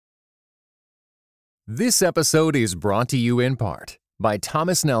This episode is brought to you in part by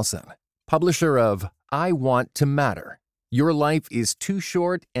Thomas Nelson, publisher of I Want to Matter. Your life is too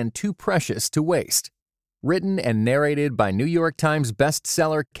short and too precious to waste. Written and narrated by New York Times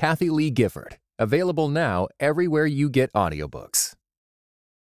bestseller Kathy Lee Gifford. Available now everywhere you get audiobooks.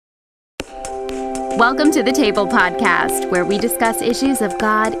 Welcome to the Table Podcast, where we discuss issues of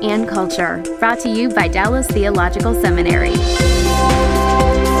God and culture. Brought to you by Dallas Theological Seminary.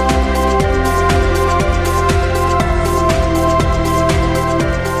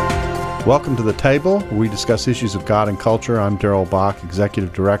 Welcome to The Table, where we discuss issues of God and culture. I'm Darrell Bach,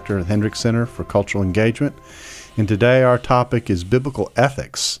 Executive Director at the Hendricks Center for Cultural Engagement. And today our topic is biblical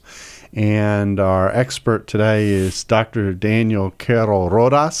ethics. And our expert today is Dr. Daniel Quero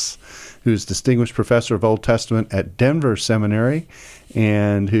Rodas, who's Distinguished Professor of Old Testament at Denver Seminary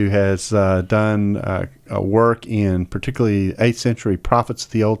and who has done work in particularly 8th century prophets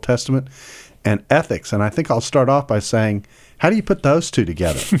of the Old Testament and ethics. And I think I'll start off by saying, how do you put those two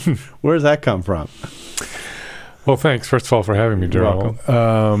together? Where does that come from? Well, thanks, first of all, for having me, Darrell.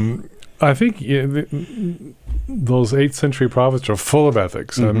 I think those 8th century prophets are full of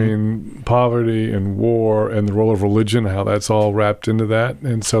ethics. Mm-hmm. I mean, poverty and war and the role of religion, how that's all wrapped into that.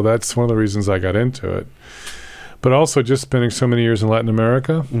 And so that's one of the reasons I got into it. But also just spending so many years in Latin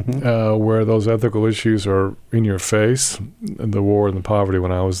America, where those ethical issues are in your face, the war and the poverty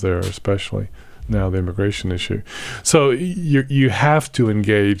when I was there especially. Now the immigration issue. So you have to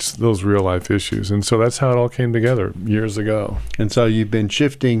engage those real life issues. And so that's how it all came together years ago. And so you've been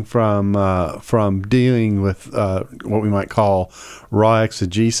shifting from dealing with what we might call raw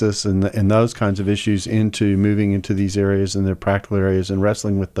exegesis and those kinds of issues into moving into these areas and their practical areas and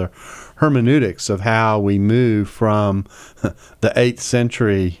wrestling with the hermeneutics of how we move from the 8th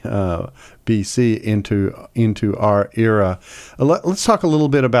century BC into our era. Let's talk a little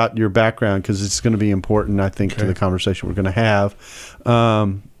bit about your background, because it's going to be important, I think, to the conversation we're going to have.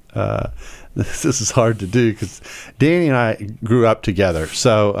 This is hard to do because Danny and I grew up together.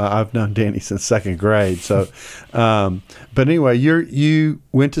 So I've known Danny since second grade. So, but anyway, you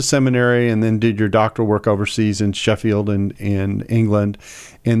went to seminary and then did your doctoral work overseas in Sheffield and in England,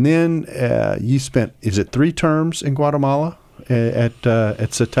 and then you spent, is it 3 terms in Guatemala at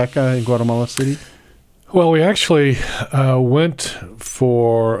Zateca in Guatemala City? Well, we actually went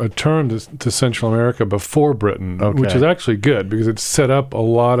for a term to Central America before Britain, which is actually good because it set up a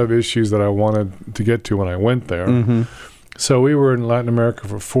lot of issues that I wanted to get to when I went there. Mm-hmm. So we were in Latin America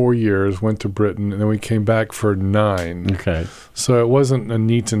for 4 years, went to Britain, and then we came back for 9. Okay. So it wasn't a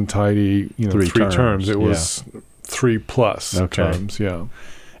neat and tidy, 3 terms. It was 3+ terms, yeah.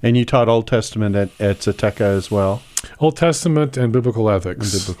 And you taught Old Testament at Zateca as well? Old Testament and biblical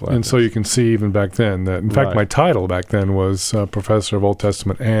ethics. And so you can see even back then that, in fact, my title back then was Professor of Old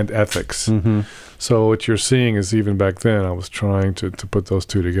Testament and Ethics. Mm-hmm. So what you're seeing is even back then I was trying to put those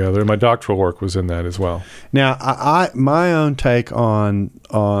two together. My doctoral work was in that as well. Now, my own take on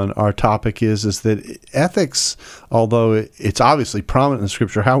our topic is that ethics, although it's obviously prominent in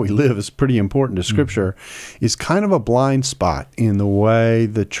Scripture, how we live is pretty important to Scripture, is kind of a blind spot in the way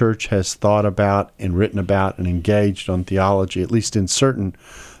the church has thought about and written about and engaged on theology, at least in certain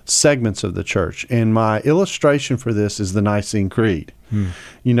segments of the church. And my illustration for this is the Nicene Creed.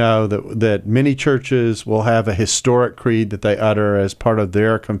 You know, that many churches will have a historic creed that they utter as part of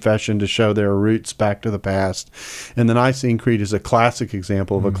their confession to show their roots back to the past. And the Nicene Creed is a classic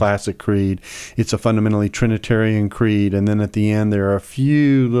example of a classic creed. It's a fundamentally Trinitarian creed. And then at the end, there are a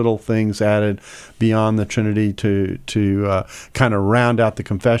few little things added beyond the Trinity to kind of round out the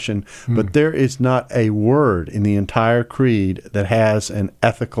confession. But there is not a word in the entire creed that has an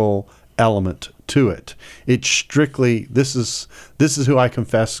ethical element to it. It's strictly, this is who I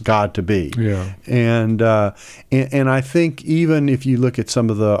confess God to be. Yeah. And I think even if you look at some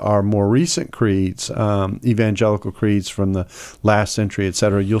of our more recent creeds, evangelical creeds from the last century, et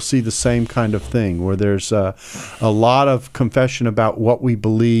cetera, you'll see the same kind of thing where there's a lot of confession about what we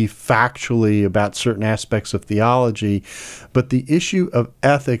believe factually about certain aspects of theology, but the issue of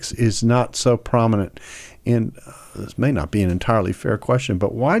ethics is not so prominent. And this may not be an entirely fair question,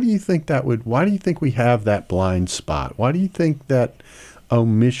 but why do you think we have that blind spot? Why do you think that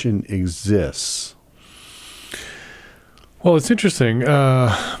omission exists? Well, it's interesting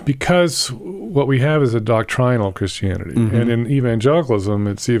because what we have is a doctrinal Christianity. Mm-hmm. And in evangelicalism,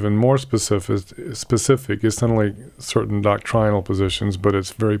 it's even more specific. It's not only certain doctrinal positions, but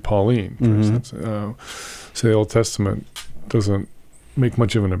it's very Pauline, for instance. So the Old Testament doesn't make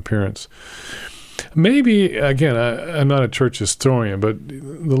much of an appearance. Maybe, again, I'm not a church historian, but the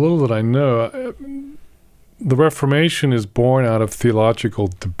little that I know, the Reformation is born out of theological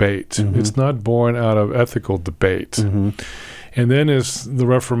debate. It's not born out of ethical debate. And then as the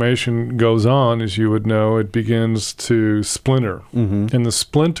Reformation goes on, as you would know, it begins to splinter. And the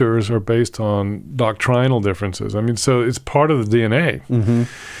splinters are based on doctrinal differences. I mean, so it's part of the DNA.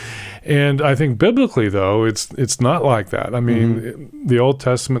 And I think biblically, though, it's not like that. I mean, the Old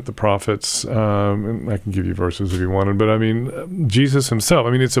Testament, the prophets, and I can give you verses if you wanted, but I mean, Jesus himself.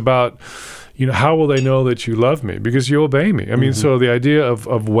 I mean, it's about, how will they know that you love me? Because you obey me. I mean, so the idea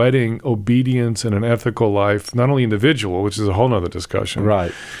of wedding obedience and an ethical life, not only individual, which is a whole other discussion,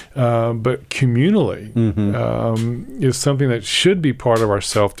 right, but communally, is something that should be part of our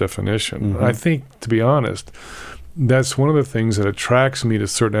self-definition. I think, to be honest, that's one of the things that attracts me to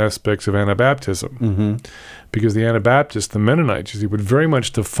certain aspects of Anabaptism. Because the Anabaptists, the Mennonites, would very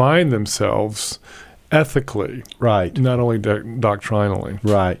much define themselves ethically, right, not only doctrinally.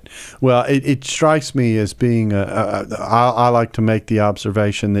 Right. Well, it strikes me as being I like to make the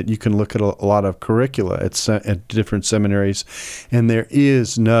observation that you can look at a lot of curricula at different seminaries, and there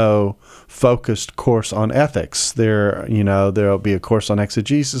is no focused course on ethics. There'll be a course on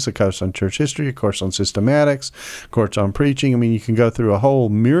exegesis, a course on church history, a course on systematics, a course on preaching. I mean, you can go through a whole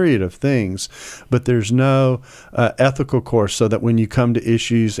myriad of things, but there's no ethical course, so that when you come to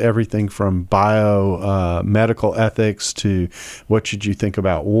issues, everything from medical ethics to what should you think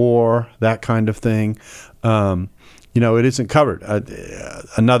about war, that kind of thing, it isn't covered.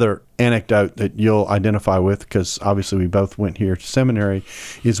 Another anecdote that you'll identify with, because obviously we both went here to seminary,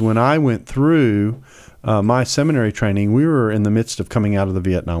 is when I went through my seminary training, we were in the midst of coming out of the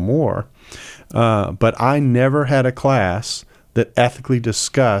Vietnam War, but I never had a class that ethically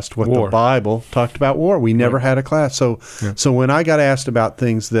discussed what the Bible talked about war. We never had a class. So when I got asked about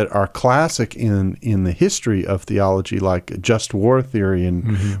things that are classic in the history of theology, like just war theory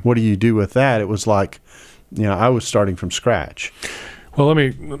and what do you do with that, it was like, I was starting from scratch. Well, let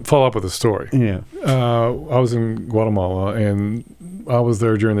me follow up with a story. Yeah. I was in Guatemala, and I was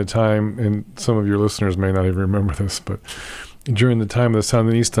there during the time, and some of your listeners may not even remember this, but during the time of the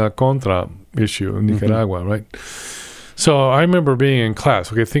Sandinista Contra issue in Nicaragua, right? So I remember being in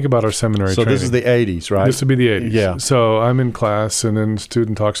class. Okay, think about our seminary training. So this is the 80s, right? This would be the 80s. Yeah. So I'm in class, and then a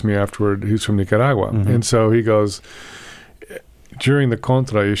student talks to me afterward who's from Nicaragua. And so he goes, during the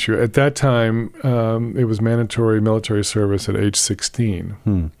Contra issue, at that time, it was mandatory military service at age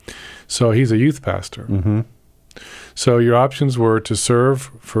 16. So he's a youth pastor. So your options were to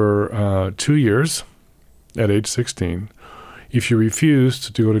serve for 2 years at age 16. If you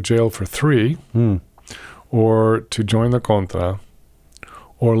refused, to go to jail for 3, or to join the Contra,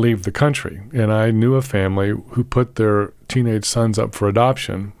 or leave the country. And I knew a family who put their teenage sons up for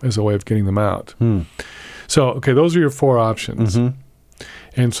adoption as a way of getting them out. So, okay, those are your 4 options.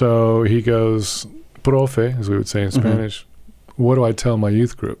 And so he goes, profe, as we would say in Spanish, what do I tell my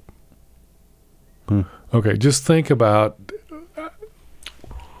youth group? Okay, just think about...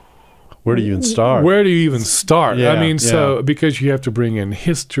 Where do you even start? Where do you even start? Yeah, I mean, so because you have to bring in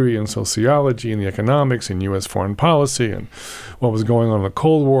history and sociology and the economics and U.S. foreign policy and what was going on in the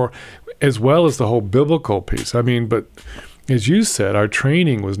Cold War, as well as the whole biblical piece. I mean, but as you said, our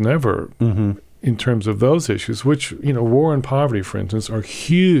training was never in terms of those issues, which, war and poverty, for instance, are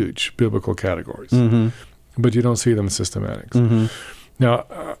huge biblical categories, but you don't see them in systematics. Now,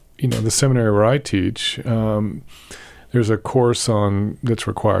 the seminary where I teach, there's a course that's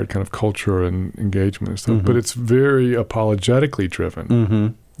required, kind of culture and engagement and stuff, but it's very apologetically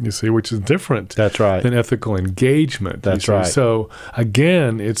driven. You see, which is different. That's right. Than ethical engagement. That's right. So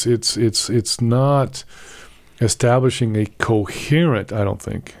again, it's not establishing a coherent, I don't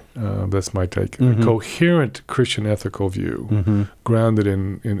think, that's my take, a coherent Christian ethical view grounded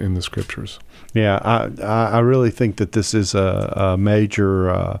in the scriptures. Yeah, I really think that this is a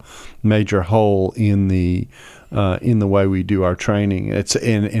major hole in the way we do our training. It's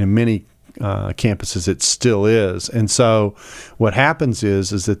in many campuses it still is. And so what happens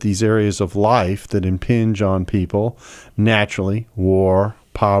is that these areas of life that impinge on people naturally, war,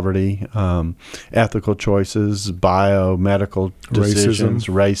 poverty, ethical choices, biomedical decisions,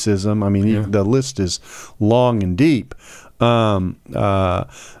 racism. I mean, the list is long and deep.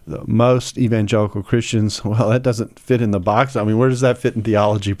 Most evangelical Christians, well, that doesn't fit in the box. I mean, where does that fit in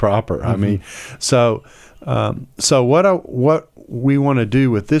theology proper? I mean, so what we want to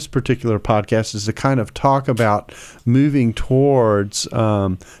do with this particular podcast is to kind of talk about moving towards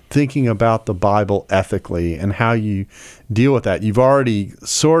thinking about the Bible ethically and how you deal with that. You've already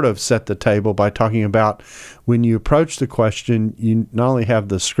sort of set the table by talking about when you approach the question, you not only have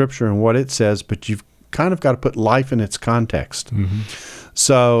the scripture and what it says, but you've kind of got to put life in its context.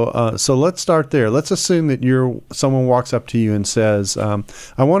 So let's start there. Let's assume that someone walks up to you and says,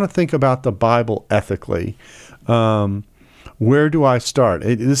 I want to think about the Bible ethically. Where do I start?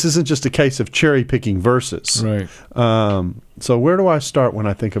 This isn't just a case of cherry-picking verses. Right. So where do I start when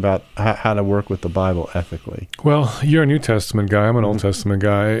I think about how to work with the Bible ethically? Well, you're a New Testament guy. I'm an Old Testament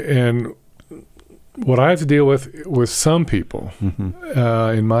guy. And what I have to deal with some people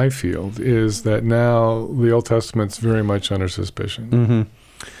in my field is that now the Old Testament's very much under suspicion.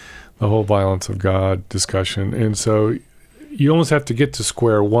 The whole violence of God discussion. And so you almost have to get to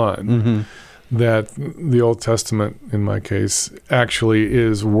square one. That the Old Testament, in my case, actually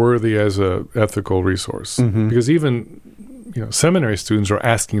is worthy as a ethical resource. Because even seminary students are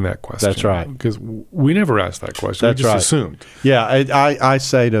asking that question. That's right. Because we never asked that question. That's we just right. assumed. Yeah, I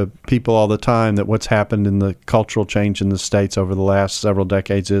say to people all the time that what's happened in the cultural change in the States over the last several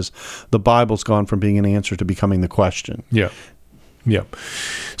decades is the Bible's gone from being an answer to becoming the question. Yeah.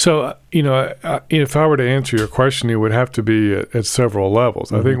 So, if I were to answer your question, it would have to be at several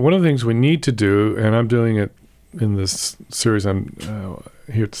levels. I think one of the things we need to do, and I'm doing it in this series I'm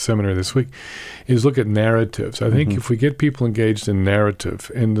here at the seminary this week, is look at narratives. I think if we get people engaged in narrative,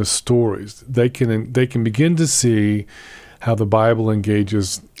 in the stories, they can begin to see how the Bible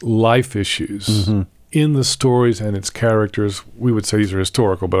engages life issues in the stories and its characters. We would say these are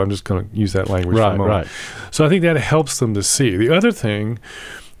historical, but I'm just going to use that language for a moment. Right. So I think that helps them to see. The other thing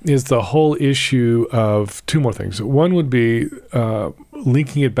is the whole issue of two more things. One would be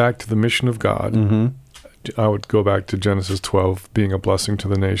linking it back to the mission of God. I would go back to Genesis 12, being a blessing to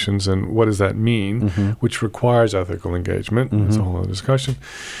the nations, and what does that mean, which requires ethical engagement. That's a whole other discussion.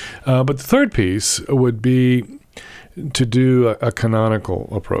 But the third piece would be to do a canonical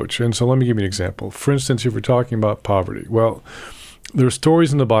approach. And so let me give you an example. For instance, if we're talking about poverty, well, there are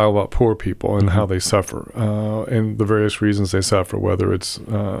stories in the Bible about poor people and how they suffer, and the various reasons they suffer, whether it's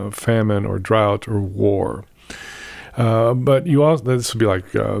famine or drought or war. But this would be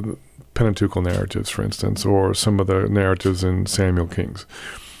like Pentateuchal narratives, for instance, or some of the narratives in Samuel Kings.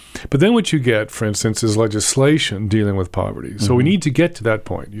 But then what you get, for instance, is legislation dealing with poverty. So we need to get to that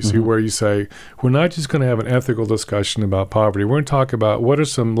point, you see, where you say, we're not just going to have an ethical discussion about poverty. We're going to talk about what are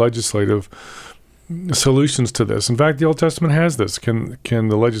some legislative solutions to this. In fact, the Old Testament has this. Can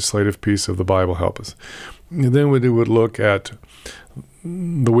the legislative piece of the Bible help us? And then we would look at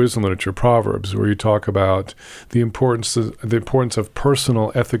the wisdom literature, Proverbs, where you talk about the importance of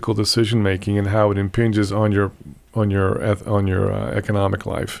personal ethical decision making and how it impinges on your economic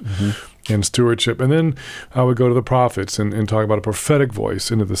life and stewardship. And then I would go to the prophets and talk about a prophetic voice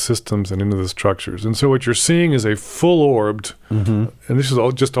into the systems and into the structures. And so what you're seeing is a full-orbed, and this is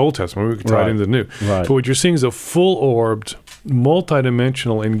just Old Testament, we can tie it into the New. Right. But what you're seeing is a full-orbed,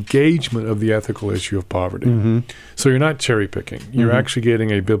 multidimensional engagement of the ethical issue of poverty. So you're not cherry-picking. You're actually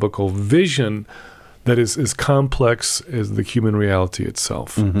getting a biblical vision that is as complex as the human reality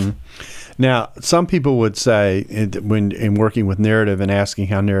itself. Now, some people would say, when in working with narrative and asking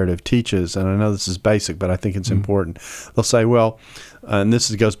how narrative teaches, and I know this is basic, but I think it's important, they'll say, well, and this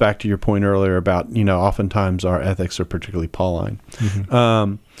goes back to your point earlier about, oftentimes our ethics are particularly Pauline,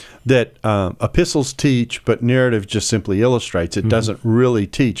 that epistles teach, but narrative just simply illustrates. It doesn't really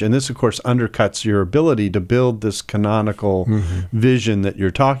teach. And this, of course, undercuts your ability to build this canonical vision that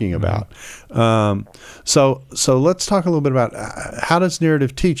you're talking about. So let's talk a little bit about how does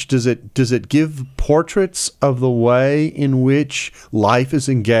narrative teach? Does it give portraits of the way in which life is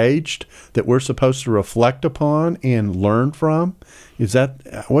engaged that we're supposed to reflect upon and learn from? Is that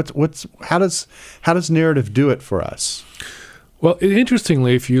how does narrative do it for us? Well,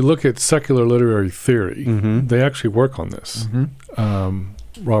 interestingly, if you look at secular literary theory, they actually work on this.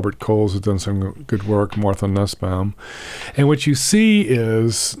 Robert Coles has done some good work, Martha Nussbaum. And what you see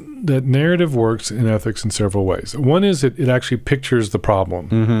is that narrative works in ethics in several ways. One is it actually pictures the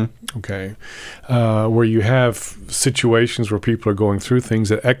problem, where you have situations where people are going through things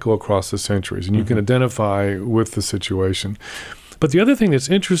that echo across the centuries, and you can identify with the situation. But the other thing that's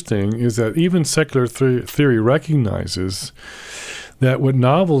interesting is that even secular theory recognizes that what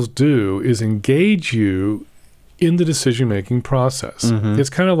novels do is engage you in the decision-making process.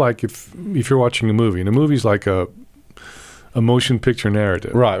 It's kind of like if you're watching a movie, and a movie's like a motion picture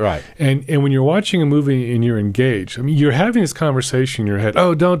narrative. Right. And when you're watching a movie and you're engaged, I mean, you're having this conversation in your head.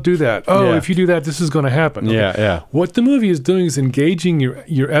 Oh, don't do that. Oh, if you do that, this is going to happen. Okay. Yeah. What the movie is doing is engaging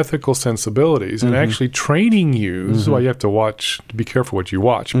your ethical sensibilities and actually training you. This is why you have to be careful what you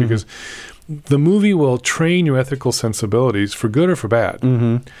watch, because the movie will train your ethical sensibilities for good or for bad.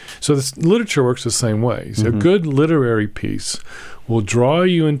 So this literature works the same way. So a good literary piece will draw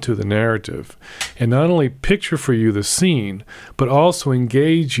you into the narrative and not only picture for you the scene, but also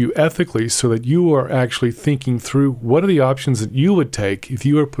engage you ethically so that you are actually thinking through what are the options that you would take if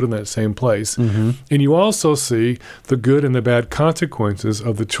you were put in that same place. And you also see the good and the bad consequences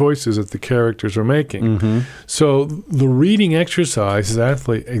of the choices that the characters are making. So the reading exercise is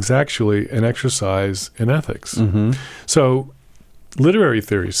actually an exercise in ethics. So literary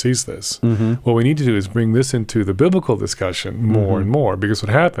theory sees this. What we need to do is bring this into the biblical discussion more and more, because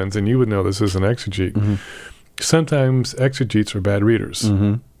what happens, and you would know this as an exegete, sometimes exegetes are bad readers.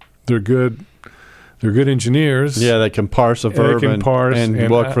 They're good engineers. Yeah, they can parse a verb and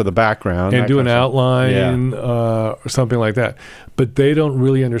look for the background. And do an outline or something like that. But they don't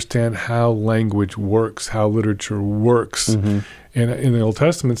really understand how language works, how literature works. And in the Old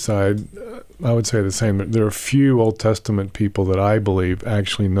Testament side, I would say the same. There are few Old Testament people that I believe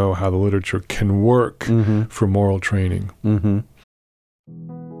actually know how the literature can work for moral training.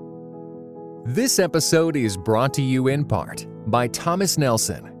 This episode is brought to you in part by Thomas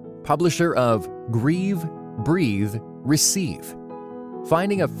Nelson, publisher of Grieve, Breathe, Receive.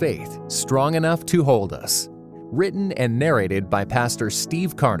 Finding a faith strong enough to hold us. Written and narrated by Pastor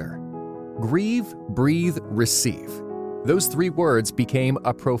Steve Carter. Grieve, Breathe, Receive. Those 3 words became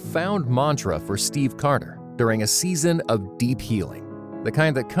a profound mantra for Steve Carter during a season of deep healing, the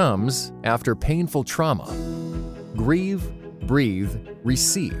kind that comes after painful trauma. Grieve, Breathe,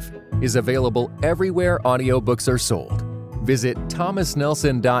 Receive is available everywhere audiobooks are sold. Visit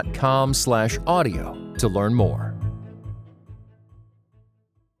thomasnelson.com/audio to learn more.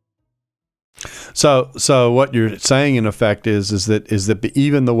 So what you're saying in effect is that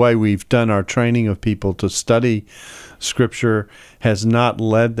even the way we've done our training of people to study Scripture has not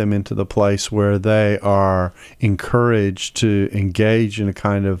led them into the place where they are encouraged to engage in a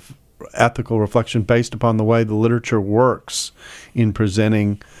kind of ethical reflection based upon the way the literature works in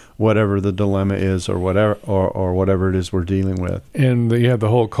presenting whatever the dilemma is or whatever it is we're dealing with. And you have the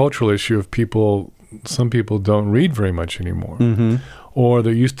whole cultural issue of some people don't read very much anymore. Or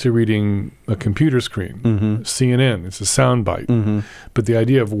they're used to reading a computer screen, CNN, it's a soundbite. But the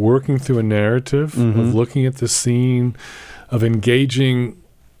idea of working through a narrative, of looking at the scene, of engaging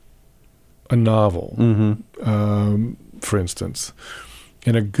a novel, for instance.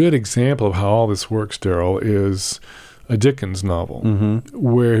 And a good example of how all this works, Daryl, is a Dickens novel,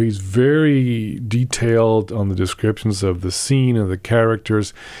 where he's very detailed on the descriptions of the scene and the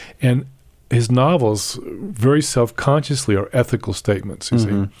characters, and his novels very self-consciously are ethical statements, you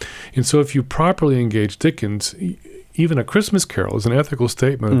see. And so if you properly engage Dickens, even A Christmas Carol is an ethical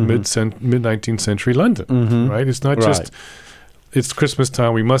statement of mid-19th century London, right? It's not just, it's Christmas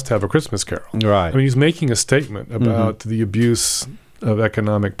time, we must have a Christmas Carol. Right. I mean, he's making a statement about the abuse of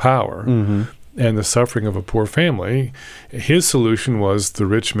economic power and the suffering of a poor family. His solution was the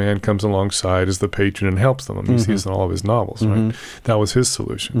rich man comes alongside as the patron and helps them. I mean, he sees in all of his novels, right? That was his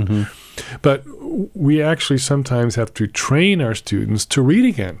solution. But we actually sometimes have to train our students to read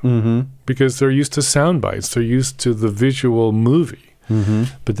again because they're used to sound bites. They're used to the visual movie.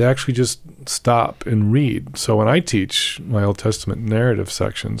 But they actually just stop and read. So when I teach my Old Testament narrative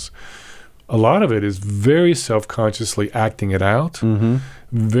sections, a lot of it is very self-consciously acting it out,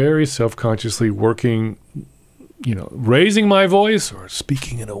 very self-consciously working, raising my voice or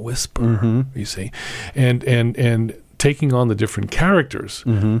speaking in a whisper, you see, and taking on the different characters,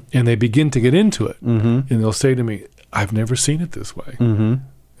 and they begin to get into it, and they'll say to me, I've never seen it this way.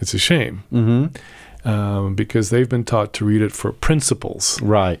 It's a shame, because they've been taught to read it for principles.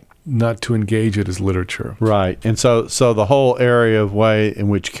 Right. Not to engage it as literature. Right. And so the whole area of way in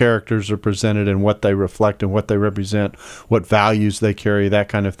which characters are presented and what they reflect and what they represent, what values they carry, that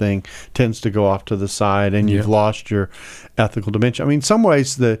kind of thing, tends to go off to the side, and you've lost your ethical dimension. I mean, in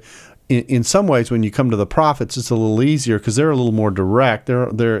some ways, when you come to the prophets, it's a little easier because they're a little more direct.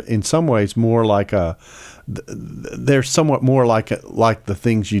 They're in some ways more like they're somewhat more like the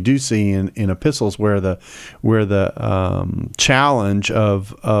things you do see in epistles, where the challenge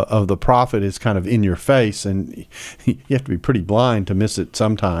of the prophet is kind of in your face, and you have to be pretty blind to miss it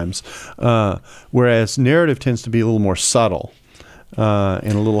sometimes. Whereas narrative tends to be a little more subtle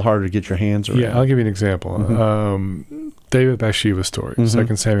and a little harder to get your hands around. Yeah, I'll give you an example. David Bathsheba story,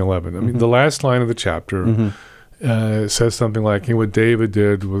 2 Samuel 11. I mean, the last line of the chapter says something like, what David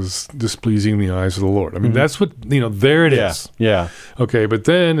did was displeasing in the eyes of the Lord. I mean, that's what, there it is. Yeah. Okay, but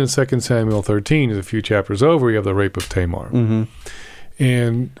then in 2 Samuel 13, a few chapters over, you have the rape of Tamar.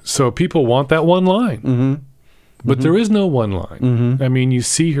 And so people want that one line. But there is no one line. I mean, you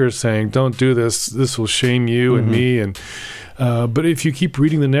see her saying, don't do this. This will shame you and me. And But if you keep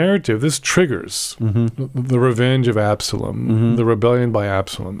reading the narrative, this triggers the revenge of Absalom, the rebellion by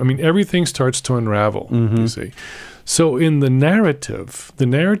Absalom. I mean, everything starts to unravel, you see. So in the narrative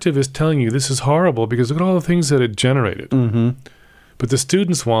is telling you this is horrible because look at all the things that it generated. But the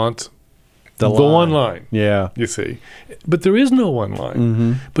students want the one line. Yeah. You see. But there is no one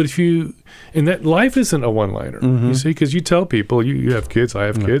line. But and that life isn't a one-liner, you see, because you tell people, you have kids, I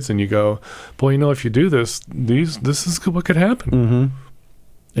have kids, and you go, boy, if you do this is what could happen.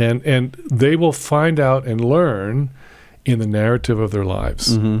 And they will find out and learn in the narrative of their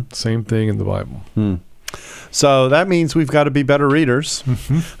lives. Same thing in the Bible. So that means we've got to be better readers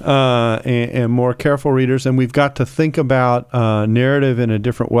and more careful readers, and we've got to think about narrative in a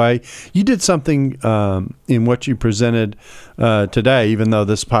different way. You did something in what you presented today, even though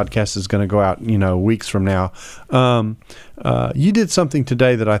this podcast is going to go out, weeks from now. You did something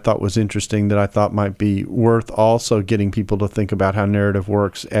today that I thought was interesting, that I thought might be worth also getting people to think about how narrative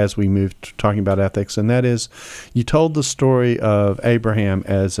works as we move to talking about ethics, and that is you told the story of Abraham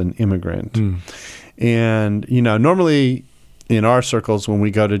as an immigrant. And, normally in our circles, when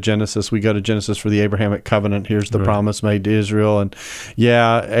we go to Genesis for the Abrahamic covenant. Here's the promise made to Israel. And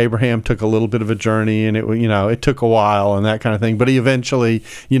Abraham took a little bit of a journey, and it took a while and that kind of thing. But he eventually,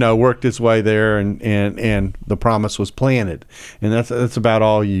 worked his way there, and the promise was planted. And that's about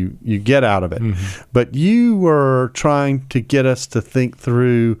all you get out of it. But you were trying to get us to think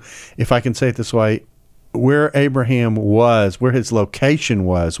through, if I can say it this way, where Abraham was, where his location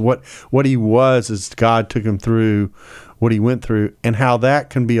was, what he was as God took him through what he went through, and how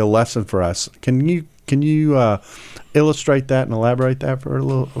that can be a lesson for us. Can you illustrate that and elaborate that for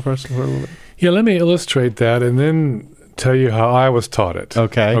us a little bit? Yeah, let me illustrate that and then tell you how I was taught it.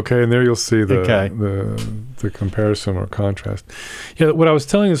 Okay, and there you'll see the comparison or contrast. Yeah, what I was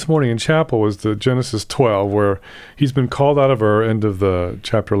telling this morning in chapel was the Genesis 12, where he's been called out of Ur, end of the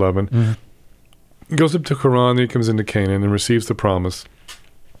chapter 11. Goes up to Haran, then he comes into Canaan and receives the promise.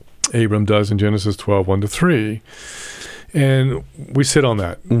 Abram does in Genesis 12, 1-3. And we sit on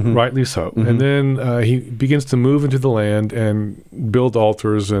that, rightly so. And then he begins to move into the land and build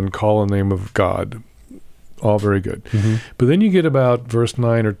altars and call on the name of God. All very good. But then you get about verse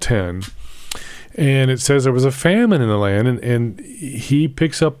 9 or 10, and it says there was a famine in the land, and he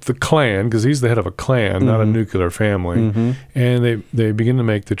picks up the clan, because he's the head of a clan, not a nuclear family, and they begin to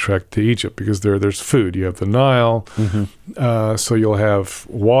make the trek to Egypt, because there's food. You have the Nile, so you'll have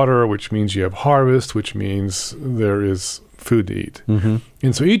water, which means you have harvest, which means there is food to eat.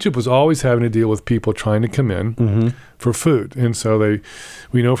 And so Egypt was always having to deal with people trying to come in for food. And so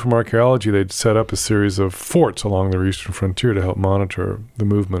we know from archaeology they'd set up a series of forts along their eastern frontier to help monitor the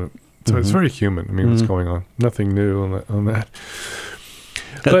movement. So it's very human. I mean, what's going on? Nothing new on that.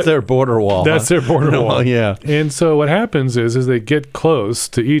 That's their border wall. That's their border wall. Yeah. And so what happens is they get close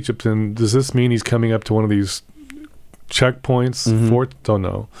to Egypt, and does this mean he's coming up to one of these checkpoints? Forts? Don't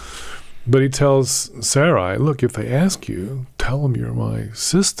know. But he tells Sarai, look, if they ask you, tell them you're my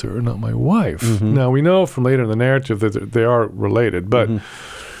sister, not my wife. Now, we know from later in the narrative that they are related, but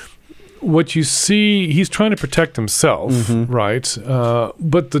what you see, he's trying to protect himself, right?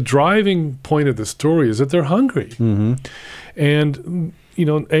 But the driving point of the story is that they're hungry. And,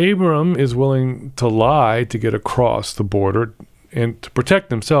 Abram is willing to lie to get across the border and to protect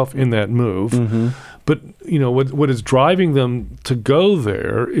himself in that move. But, what is driving them to go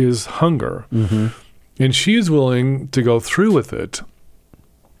there is hunger. And she is willing to go through with it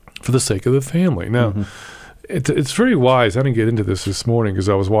for the sake of the family. Now, it's very wise. I didn't get into this morning because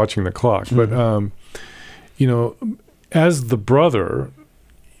I was watching the clock. But, as the brother,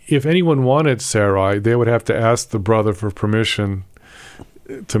 if anyone wanted Sarai, they would have to ask the brother for permission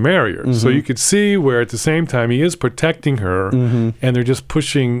to marry her. So you could see where at the same time he is protecting her, and they're just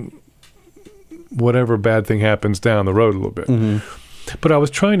pushing whatever bad thing happens down the road a little bit. But I was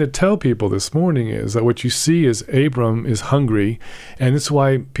trying to tell people this morning is that what you see is Abram is hungry, and it's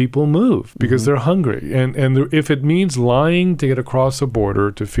why people move, because they're hungry. And if it means lying to get across a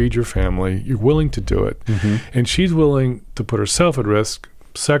border to feed your family, you're willing to do it. And she's willing to put herself at risk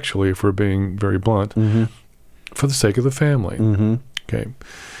sexually, if we're being very blunt, for the sake of the family. Okay.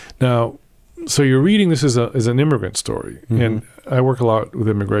 Now, so you're reading this as an immigrant story, and I work a lot with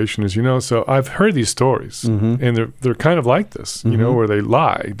immigration, as you know, so I've heard these stories, and they're kind of like this, where they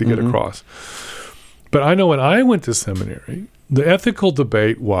lie to get across. But I know when I went to seminary, the ethical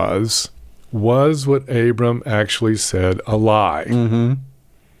debate was what Abram actually said a lie?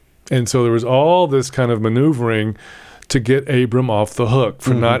 And so there was all this kind of maneuvering to get Abram off the hook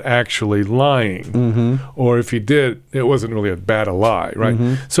for not actually lying. Or if he did, it wasn't really as bad a lie,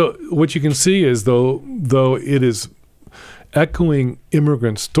 right? So what you can see is, though it is echoing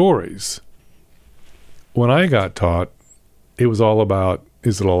immigrant stories. When I got taught, it was all about,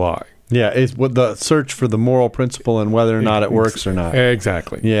 is it a lie? Yeah, it's what the search for the moral principle and whether or not it works or not.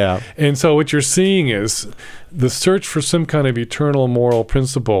 Exactly. Yeah. And so what you're seeing is the search for some kind of eternal moral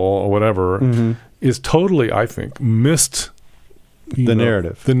principle or whatever is totally, I think, missed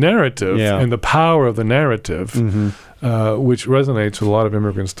narrative. The narrative and the power of the narrative, which resonates with a lot of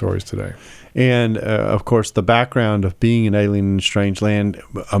immigrant stories today. And, of course, the background of being an alien in a strange land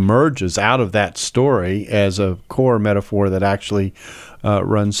emerges out of that story as a core metaphor that actually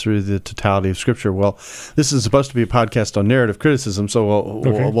runs through the totality of Scripture. Well, this is supposed to be a podcast on narrative criticism, so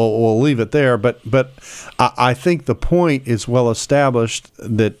we'll leave it there. But I think the point is well established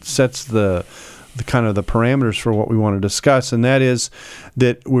that sets the kind of the parameters for what we want to discuss, and that is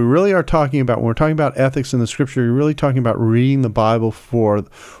that we really are talking about, when we're talking about ethics in the Scripture, you're really talking about reading the Bible for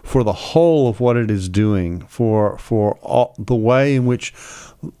the whole of what it is doing, for all, the way in which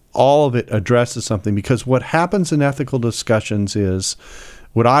all of it addresses something. Because what happens in ethical discussions is,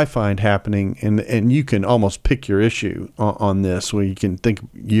 what I find happening, and you can almost pick your issue on this, where you can think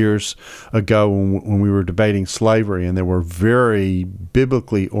years ago when we were debating slavery, and there were very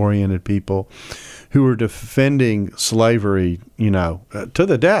biblically oriented people who were defending slavery, to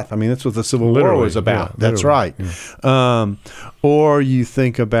the death. I mean, that's what the Civil War was about. Yeah, that's right. Yeah. Or you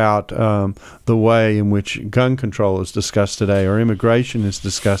think about the way in which gun control is discussed today, or immigration is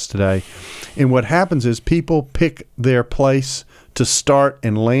discussed today. And what happens is people pick their place to start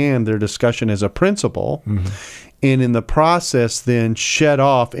and land their discussion as a principle, and in the process then shed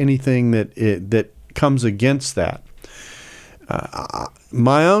off anything that comes against that.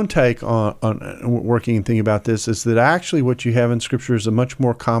 My own take on working and thinking about this is that actually what you have in Scripture is a much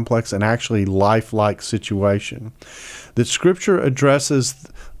more complex and actually lifelike situation. That Scripture addresses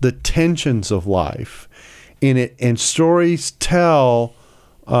the tensions of life, and stories tell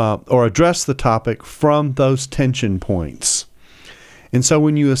or address the topic from those tension points. And so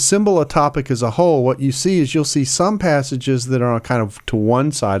when you assemble a topic as a whole, what you see is you'll see some passages that are kind of to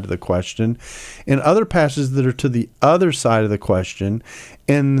one side of the question, and other passages that are to the other side of the question.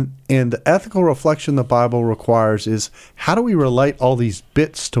 And the ethical reflection the Bible requires is, how do we relate all these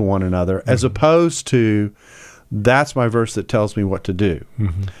bits to one another, as opposed to, that's my verse that tells me what to do.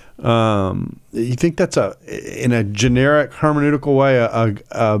 You think that's in a generic hermeneutical way,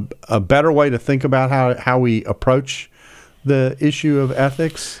 a better way to think about how we approach the issue of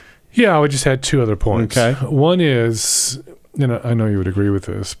ethics? Yeah, I would just add two other points. Okay. One is, I know you would agree with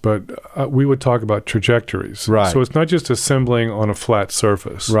this, but we would talk about trajectories. Right. So it's not just assembling on a flat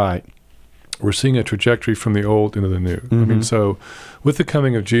surface. Right. We're seeing a trajectory from the old into the new. I mean, so with the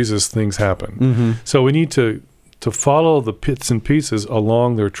coming of Jesus, things happen. So we need to follow the bits and pieces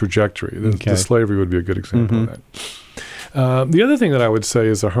along their trajectory. The slavery would be a good example of that. The other thing that I would say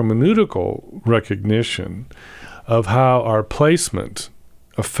is a hermeneutical recognition of how our placement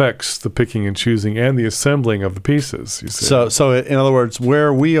affects the picking and choosing and the assembling of the pieces. You see. So in other words,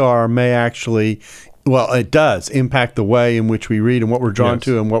 where we are may actually, it does impact the way in which we read and what we're drawn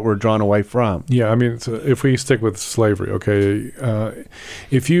to and what we're drawn away from. Yeah, I mean, if we stick with slavery,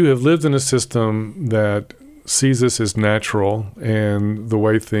 if you have lived in a system that sees this as natural and the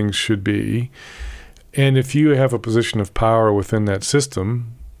way things should be, and if you have a position of power within that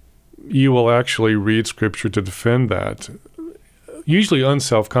system, you will actually read Scripture to defend that, usually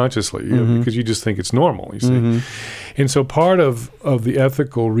unselfconsciously, because you just think it's normal, you see. And so part of the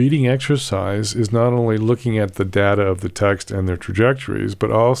ethical reading exercise is not only looking at the data of the text and their trajectories,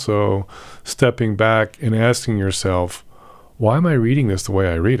 but also stepping back and asking yourself, why am I reading this the way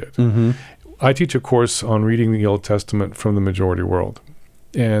I read it? I teach a course on reading the Old Testament from the majority world.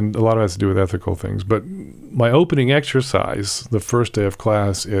 And a lot of it has to do with ethical things. But my opening exercise, the first day of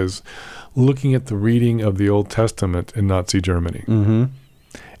class, is looking at the reading of the Old Testament in Nazi Germany.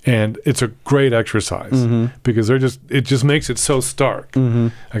 And it's a great exercise because it just makes it so stark.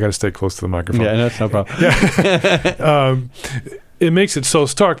 I got to stay close to the microphone. Yeah, that's no problem. It makes it so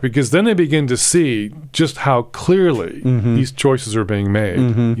stark because then they begin to see just how clearly these choices are being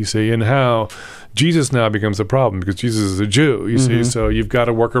made, you see, and how Jesus now becomes a problem because Jesus is a Jew, you see, so you've got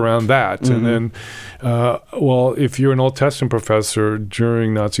to work around that. And then, if you're an Old Testament professor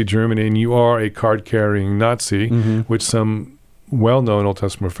during Nazi Germany and you are a card-carrying Nazi, which some well-known Old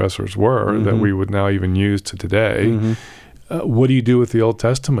Testament professors were, that we would now even use to today, what do you do with the Old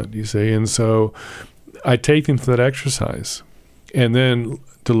Testament, you see? And so I take them through that exercise. And then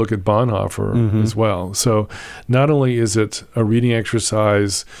to look at Bonhoeffer as well. So not only is it a reading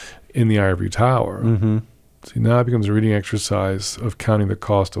exercise in the ivory tower, See, now it becomes a reading exercise of counting the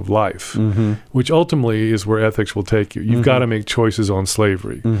cost of life, which ultimately is where ethics will take you. You've got to make choices on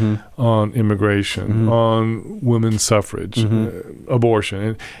slavery, on immigration, on women's suffrage,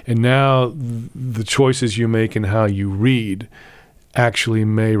 abortion. And now the choices you make and how you read actually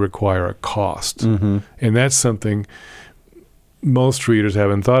may require a cost. And that's something most readers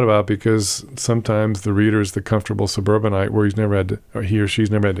haven't thought about, because sometimes the reader is the comfortable suburbanite where he or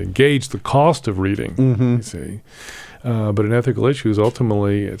she's never had to engage the cost of reading, you see. But in ethical issues,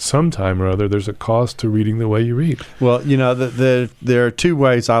 ultimately, at some time or other, there's a cost to reading the way you read. Well, there are two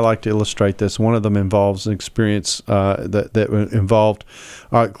ways I like to illustrate this. One of them involves an experience that involved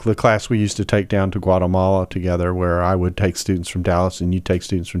the class we used to take down to Guatemala together, where I would take students from Dallas and you take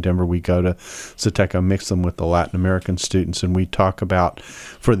students from Denver. We go to Zateca, mix them with the Latin American students, and we talk about,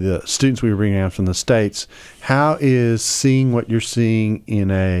 for the students we were bringing down from the States, how is seeing what you're seeing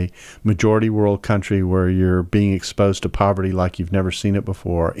in a majority world country where you're being exposed to poverty like you've never seen it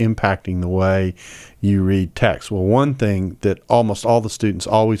before impacting the way you read text? Well, one thing that almost all the students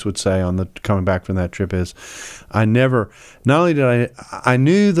always would say on the coming back from that trip is, I knew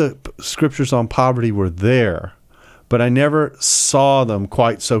the scriptures on poverty were there, but I never saw them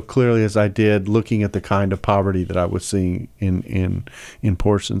quite so clearly as I did looking at the kind of poverty that I was seeing in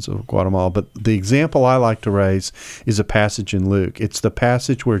portions of Guatemala. But the example I like to raise is a passage in Luke. It's the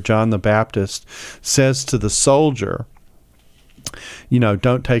passage where John the Baptist says to the soldier,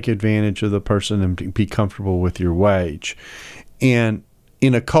 don't take advantage of the person and be comfortable with your wage. And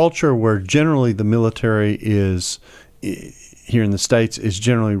in a culture where generally the military is, here in the States, is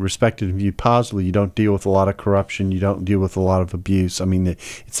generally respected and viewed positively, you don't deal with a lot of corruption, you don't deal with a lot of abuse. I mean,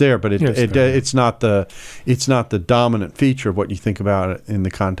 it's there, but it's not the dominant feature of what you think about in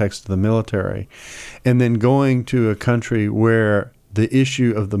the context of the military. And then going to a country where the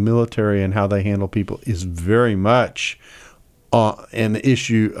issue of the military and how they handle people is very much and the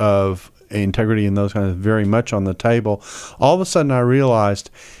issue of integrity and those kinds of very much on the table, all of a sudden I realized,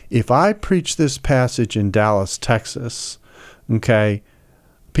 if I preach this passage in Dallas, Texas, okay,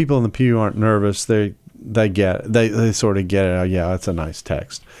 people in the pew aren't nervous. They get it. They sort of get it. Oh, yeah, that's a nice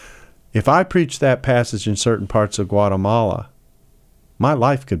text. If I preach that passage in certain parts of Guatemala, my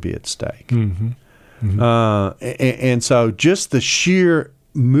life could be at stake. And so just the sheer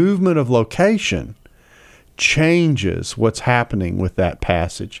movement of location changes what's happening with that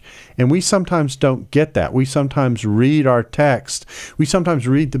passage. And we sometimes don't get that. We sometimes read our text. We sometimes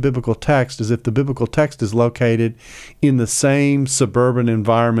read the biblical text as if the biblical text is located in the same suburban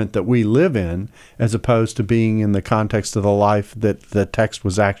environment that we live in, as opposed to being in the context of the life that the text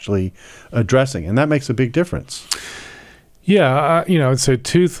was actually addressing. And that makes a big difference. Yeah, I'd say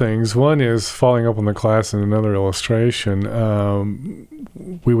two things. One is, following up on the class and another illustration,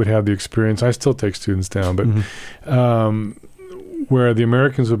 we would have the experience, I still take students down, but where the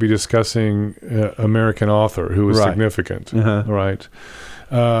Americans would be discussing American author who was significant, right?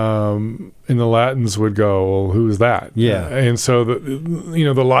 And the Latins would go, well, who's that? Yeah. And so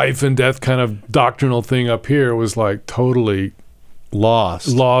the life and death kind of doctrinal thing up here was like totally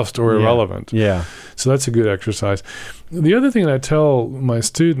lost or irrelevant. Yeah. So that's a good exercise. The other thing that I tell my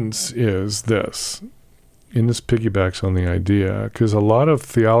students is this, and this piggybacks on the idea, because a lot of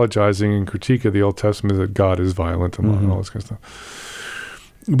theologizing and critique of the Old Testament is that God is violent and all this kind of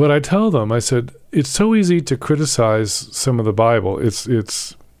stuff. But I tell them, I said, it's so easy to criticize some of the Bible,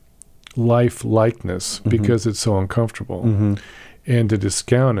 its life-likeness, because it's so uncomfortable, and to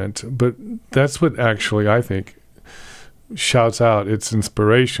discount it. But that's what actually, I think, shouts out its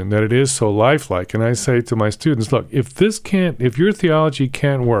inspiration, that it is so lifelike. And I say to my students, look, if your theology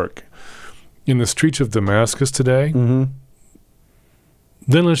can't work in the streets of Damascus today, then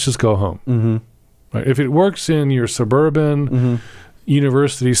let's just go home. Right? If it works in your suburban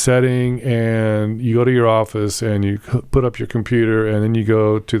university setting, and you go to your office and you put up your computer, and then you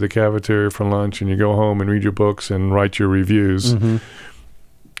go to the cafeteria for lunch, and you go home and read your books and write your reviews,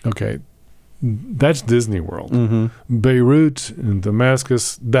 okay, that's Disney World. Beirut and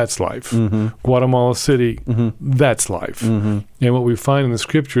Damascus, that's life. Guatemala City, that's life. And what we find in the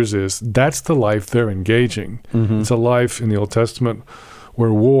scriptures is that's the life they're engaging. It's a life in the Old Testament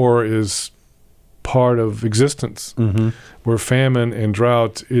where war is part of existence, where famine and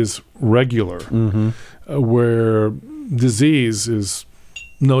drought is regular, where disease is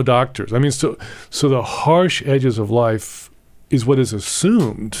no doctors. I mean, so the harsh edges of life is what is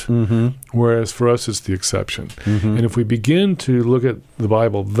assumed, whereas for us it's the exception. And if we begin to look at the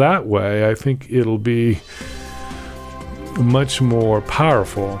Bible that way, I think it'll be much more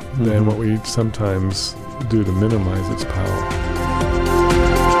powerful than what we sometimes do to minimize its power.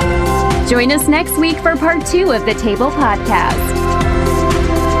 Join us next week for part 2 of the Table Podcast.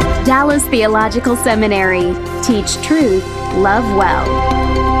 Dallas Theological Seminary. Teach truth, love well.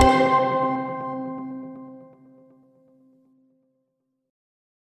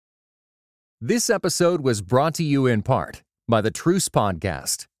 This episode was brought to you in part by the Truce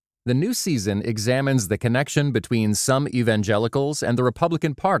Podcast. The new season examines the connection between some evangelicals and the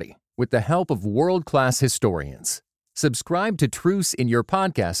Republican Party with the help of world-class historians. Subscribe to Truce in your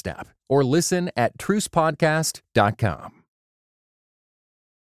podcast app or listen at trucepodcast.com.